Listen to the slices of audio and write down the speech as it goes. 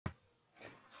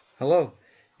Hello.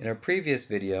 In our previous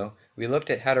video, we looked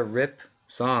at how to rip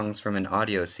songs from an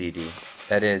audio CD,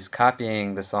 that is,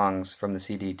 copying the songs from the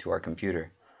CD to our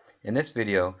computer. In this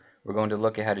video, we're going to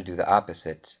look at how to do the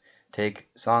opposite, take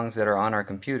songs that are on our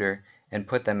computer and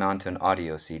put them onto an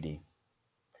audio CD.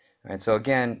 Alright, so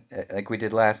again, like we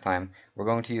did last time, we're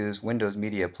going to use Windows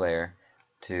Media Player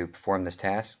to perform this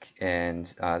task, and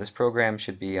this program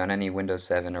should be on any Windows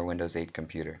 7 or Windows 8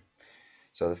 computer.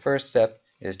 So the first step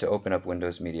is to open up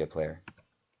Windows Media Player.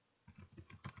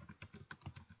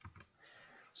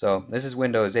 So this is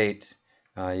Windows 8.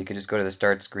 You can just go to the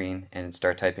Start screen and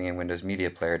start typing in Windows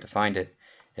Media Player to find it.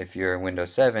 If you're in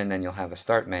Windows 7, then you'll have a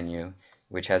Start menu,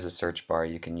 which has a search bar.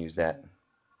 You can use that.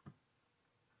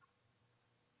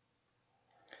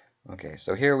 Okay,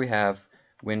 so here we have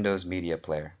Windows Media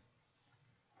Player.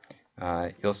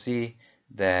 You'll see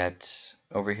that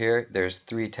over here there's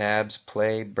 3 tabs: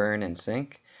 Play, Burn, and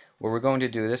Sync. What we're going to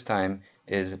do this time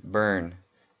is Burn.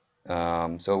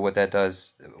 So what that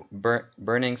does,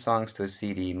 burning songs to a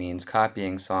CD means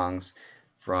copying songs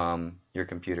from your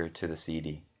computer to the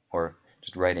CD, or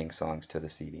just writing songs to the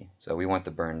CD. So we want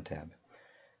the Burn tab.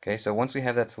 Okay, so once we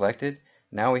have that selected,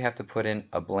 now we have to put in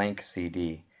a blank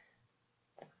CD.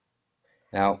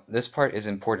 Now this part is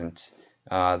important.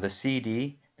 The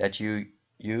CD that you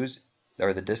use,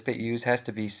 or the disc that you use, has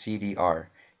to be CDR.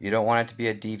 You don't want it to be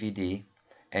a DVD,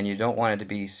 and you don't want it to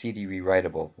be CD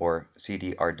rewritable or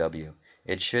CDRW.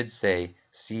 It should say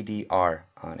CDR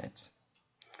on it.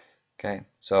 Okay,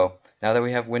 so now that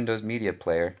we have Windows Media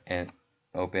Player and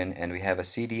open and we have a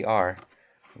CDR,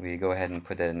 we go ahead and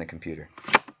put that in the computer.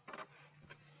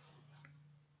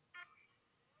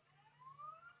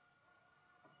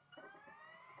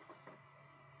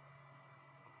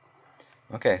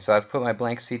 Okay, so I've put my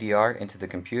blank CDR into the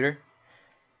computer,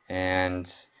 and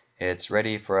it's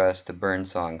ready for us to burn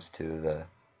songs to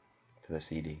the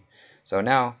CD. So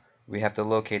now we have to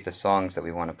locate the songs that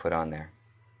we want to put on there.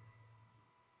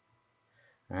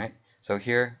 Alright, so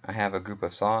here I have a group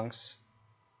of songs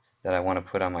that I want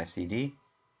to put on my CD.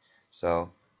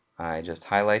 So I just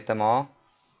highlight them all,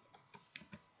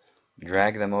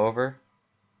 drag them over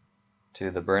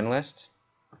to the burn list,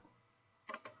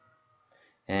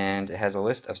 and it has a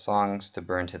list of songs to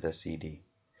burn to the CD.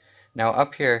 Now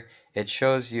up here it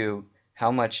shows you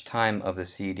how much time of the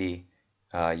CD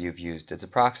you've used. It's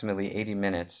approximately 80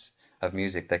 minutes of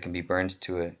music that can be burned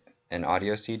to an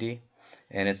audio CD,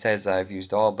 and it says I've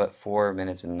used all but 4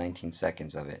 minutes and 19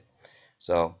 seconds of it.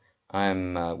 So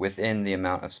I'm within the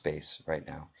amount of space right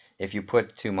now. If you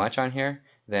put too much on here,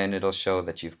 then it'll show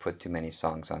that you've put too many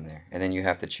songs on there, and then you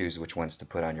have to choose which ones to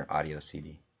put on your audio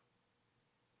CD.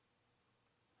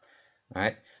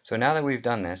 Alright, so now that we've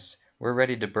done this, we're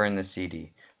ready to burn the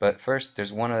CD. But first,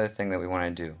 there's one other thing that we want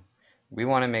to do. We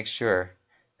want to make sure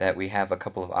that we have a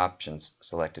couple of options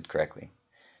selected correctly.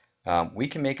 We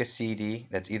can make a CD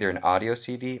that's either an audio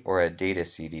CD or a data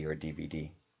CD or DVD.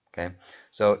 Okay,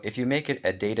 so if you make it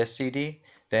a data CD,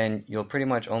 then you'll pretty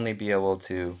much only be able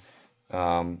to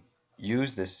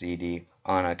use this CD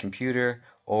on a computer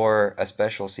or a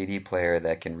special CD player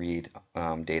that can read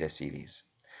data CDs.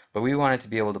 But we want it to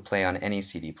be able to play on any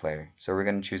CD player, so we're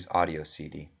going to choose audio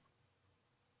CD.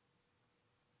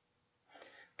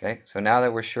 Okay, so now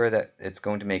that we're sure that it's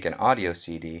going to make an audio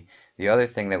CD, the other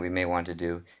thing that we may want to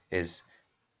do is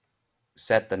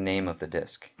set the name of the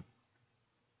disc.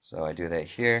 So I do that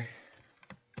here,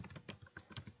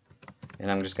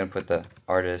 and I'm just going to put the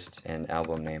artist and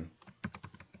album name.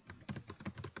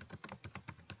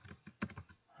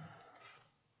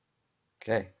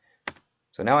 Okay,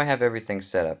 so now I have everything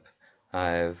set up.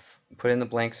 I've put in the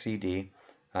blank CD,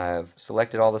 I've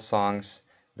selected all the songs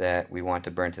that we want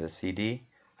to burn to the CD.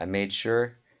 I made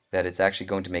sure that it's actually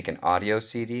going to make an audio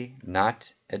CD,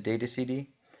 not a data CD,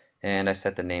 and I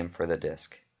set the name for the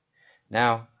disk.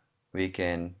 Now we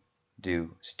can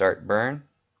do Start Burn,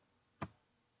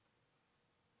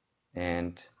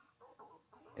 and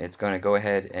it's going to go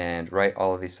ahead and write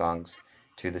all of these songs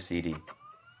to the CD.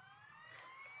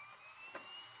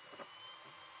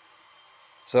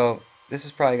 So this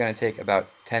is probably going to take about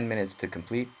 10 minutes to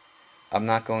complete. I'm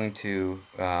not going to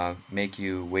make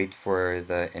you wait for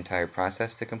the entire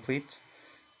process to complete,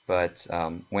 but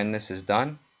when this is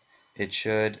done, it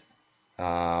should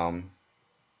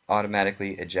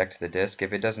automatically eject the disk.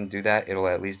 If it doesn't do that, it'll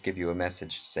at least give you a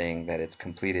message saying that it's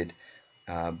completed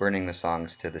burning the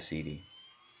songs to the CD.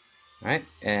 Alright,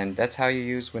 and that's how you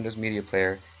use Windows Media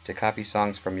Player to copy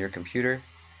songs from your computer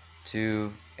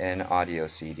to an audio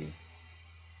CD.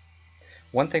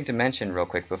 One thing to mention real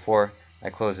quick before I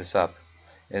close this up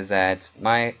is that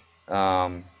my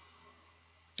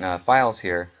files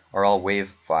here are all WAV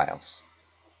files.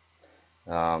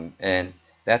 And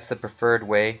that's the preferred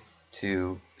way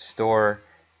to store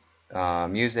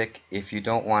music if you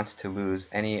don't want to lose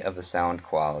any of the sound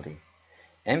quality.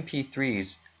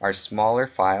 MP3s are smaller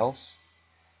files,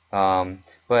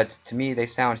 but to me they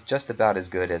sound just about as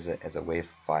good as a WAV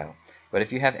file. But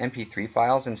if you have MP3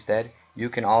 files instead, you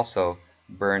can also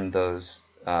burn those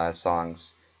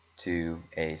songs to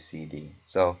a CD.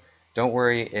 So don't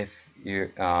worry if you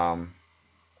have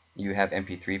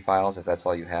MP3 files, if that's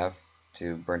all you have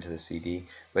to burn to the CD.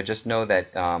 But just know that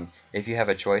if you have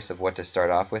a choice of what to start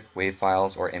off with, WAV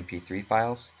files or MP3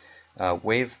 files,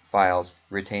 WAV files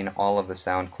retain all of the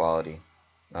sound quality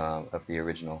of the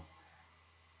original.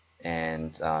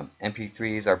 And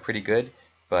MP3s are pretty good,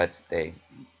 but they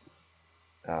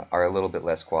are a little bit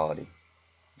less quality.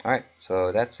 Alright,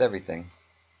 so that's everything.